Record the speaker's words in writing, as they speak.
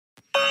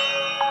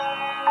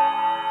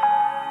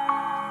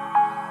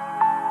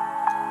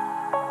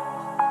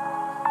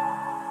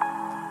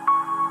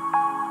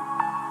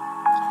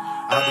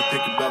I've been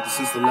thinking about this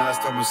since the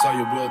last time I saw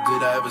you. Well,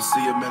 did I ever see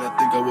it? Man, I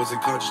think I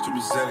wasn't conscious. Too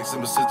many Xanax in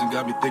my system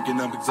got me thinking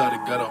I'm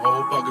exotic. Got a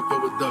whole pocket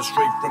filled with dust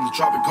straight from the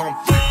tropic. Come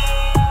free.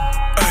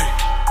 Hey,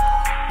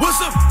 what's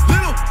up,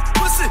 little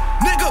pussy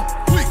nigga?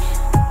 Weak.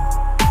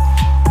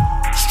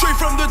 Straight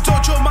from the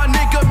dojo, my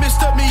nigga,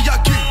 Mr.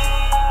 Miyagi.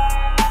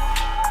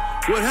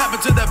 What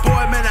happened to that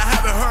boy, man? I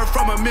haven't heard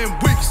from him in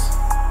weeks.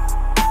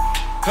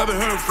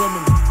 Haven't heard from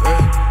him.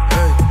 Hey,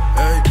 hey,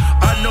 hey.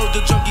 I know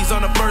the junkies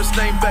on a first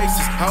name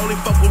basis. I only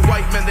fuck with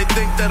white men, they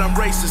think that I'm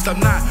racist. I'm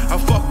not, I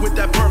fuck with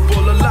that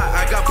purple a lot.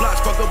 I got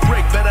blocks, fuck a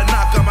break. Better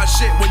knock on my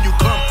shit when you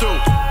come through.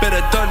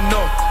 Better done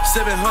know.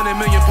 700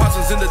 million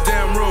possums in the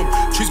damn room.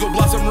 Trees go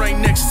blossom right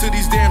next to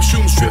these damn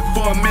shrooms. Trip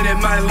for a minute,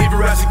 might leave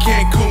her as a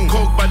Cancun.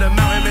 Coke by the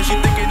mountain, man, she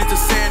thinking it's a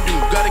sand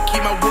dune. Gotta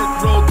keep my work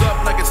rolled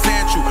up like a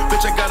sand shoe.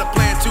 Bitch, I got a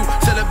plan too,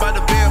 sell it by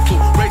the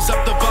bandful. Raise up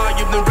the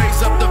volume, then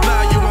raise up the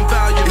value. I'm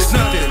valued, it's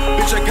nothing.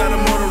 Bitch, I got a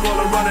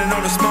Motorola running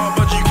on a small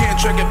budget. You can't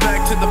track it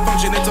back to the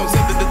function. It's on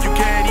something that you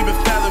can't even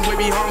fathom. Way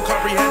beyond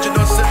comprehension,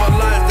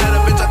 uncivilized. That a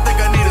bitch, I think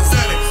I need a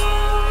Xanax.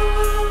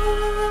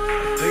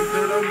 I think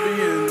that I'm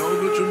being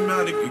over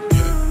dramatic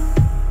again.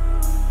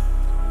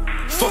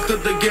 Fucked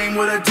up the game,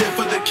 what I did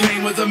for the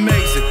cane was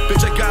amazing.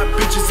 Bitch, I got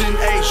bitches in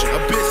Asia. A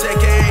bitch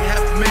aka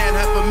half man,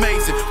 half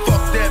amazing.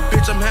 Fuck that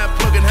bitch, I'm half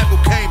plug and half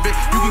cocaine, bitch.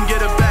 You can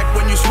get it back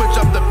when you switch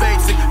up the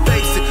basic.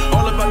 Basic,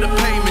 all about the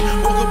payment.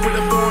 Woke up with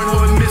a foreign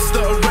hoe and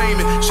Mr.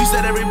 Arraignment. She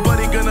said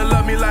everybody gonna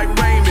love me like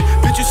Raymond.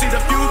 Bitch, you see the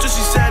future,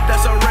 she said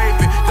that's a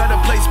raven. Got a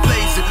place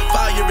blazing,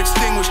 fire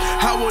extinguished.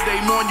 How will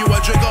they mourn you?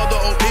 I drink all the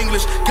old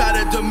English.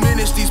 Gotta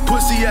diminish these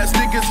pussy ass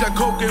niggas. Got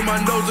coke in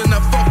my nose and I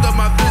fucked up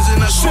my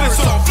vision. I swear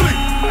it's on fleek.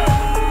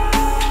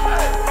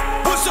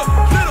 What's up,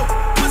 little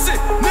pussy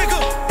nigga?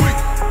 Weak.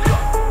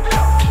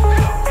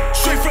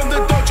 Straight from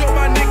the dojo,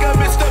 my nigga,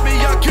 Mr.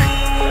 Miyagi.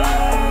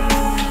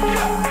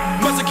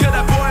 Must've killed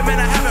that boy, man,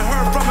 I haven't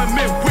heard from him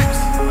in weeks.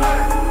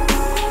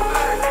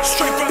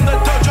 Straight from the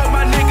dojo,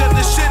 my nigga,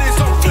 this shit is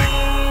on fleek.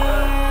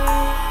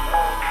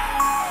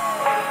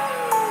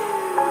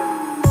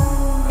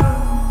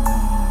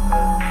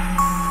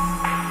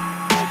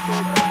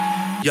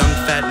 Young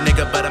fat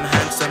nigga, but I'm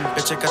handsome.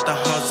 Bitch, I got the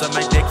hoes on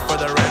my dick for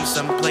the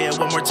ransom. Play it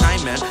one more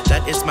time, man,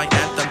 that is my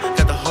anthem.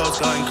 Got the hoes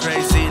going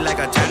crazy like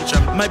a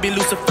tantrum. Might be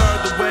Lucifer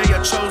the way I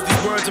chose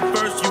these words at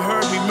first. You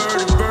heard me,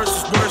 murder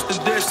versus worse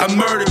than this. I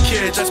murder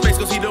kids, that space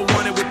cause he don't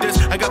want it with this.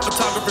 I got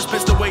photographers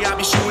pissed the way I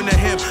be shooting at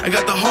him. I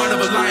got the heart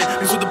of a lion,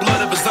 mixed with the blood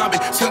of a zombie.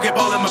 Skunk up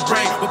all in my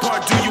brain, what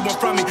part do you want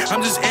from me?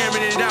 I'm just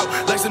airing it out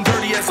like some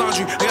dirty ass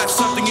laundry. I got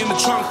something in the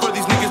trunk for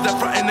these niggas that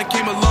frontin' that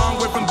came a long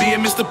way from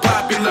being Mr.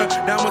 Popular.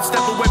 Now I'm one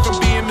step away from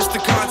being Mr.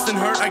 Constant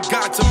Hurt. I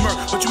got to murk,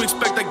 but you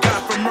expect I got